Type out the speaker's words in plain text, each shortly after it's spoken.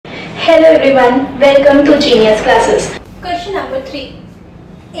Hello everyone, welcome to Genius Classes. Question number 3.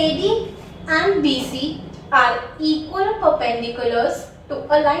 AD and BC are equal perpendiculars to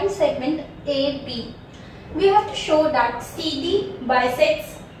a line segment AB. We have to show that CD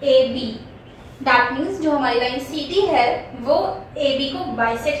bisects AB. That means जो हमारी line CD है वो AB को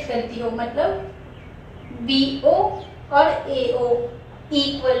bisect करती हो, मतलब BO और AO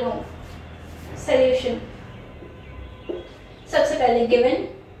equal हो. Solution. सबसे पहले गिवन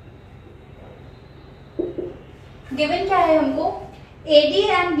क्या है हमको? AD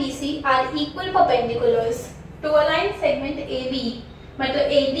and BC are equal perpendiculars to a line segment AB.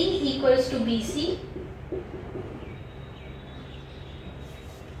 मतलब AD equals to BC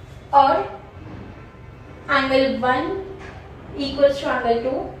और angle 1 equals to angle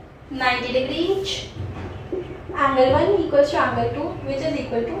 2, 90 degree each. Angle 1 equals to angle 2, which is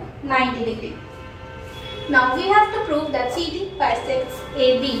equal to 90 degree. Now we have to prove that CD bisects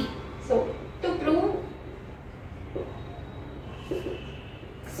AB. So to prove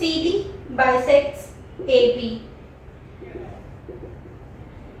CD bisects AB,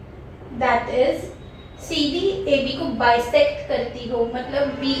 that is CD AB को bisect करती हो,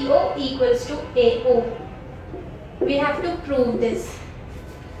 मतलब BO equals to AO. We have to prove this.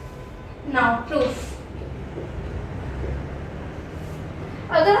 Now proof.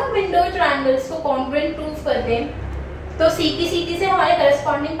 अगर हम window triangles को congruent proof कर दें तो सी की CD से हमारे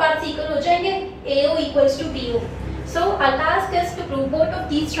करस्पॉन्डिंग पार्ट्स इक्वल हो जाएंगे. AO equals to BO. So our task is to prove both of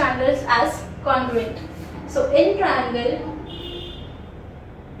these triangles as congruent. So in triangle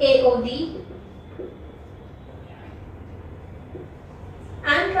AOD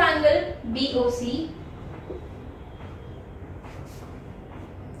and triangle BOC,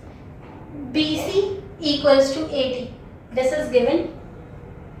 BC equals to AD. This is given.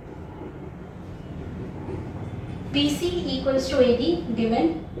 BC equals to AD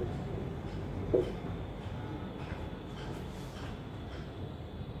given.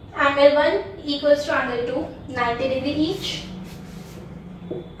 Angle 1 equals to angle 2, 90 degree each.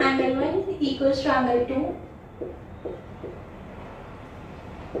 Angle 1 equals to angle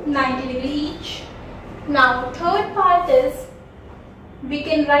 2, 90 degree each. Now third part is we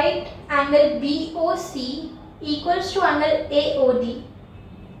can write angle BOC equals to angle AOD,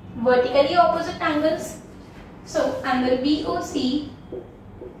 vertically opposite angles. So angle BOC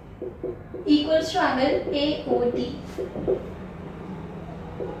equals to angle AOD.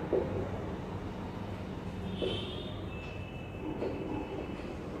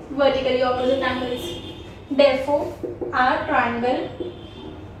 Vertically opposite angles. Therefore, our triangle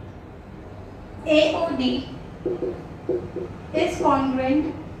AOD is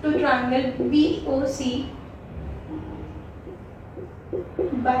congruent to triangle BOC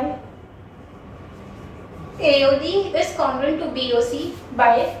by AOD is congruent to BOC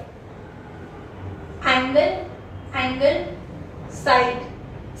by angle, side.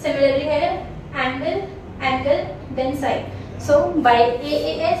 Similarly here, angle, then side. So by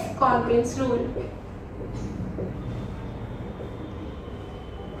AAS congruence rule.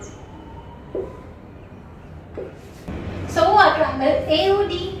 So our triangle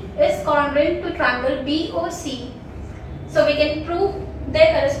AOD is congruent to triangle BOC. So we can prove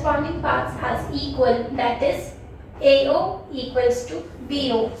their corresponding parts as equal, that is AO equals to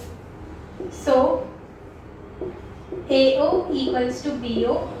BO. So AO equals to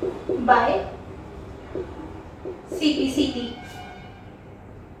BO by CPCD,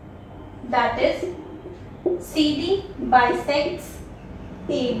 that is CD bisects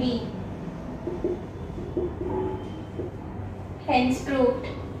AB. Hence proved.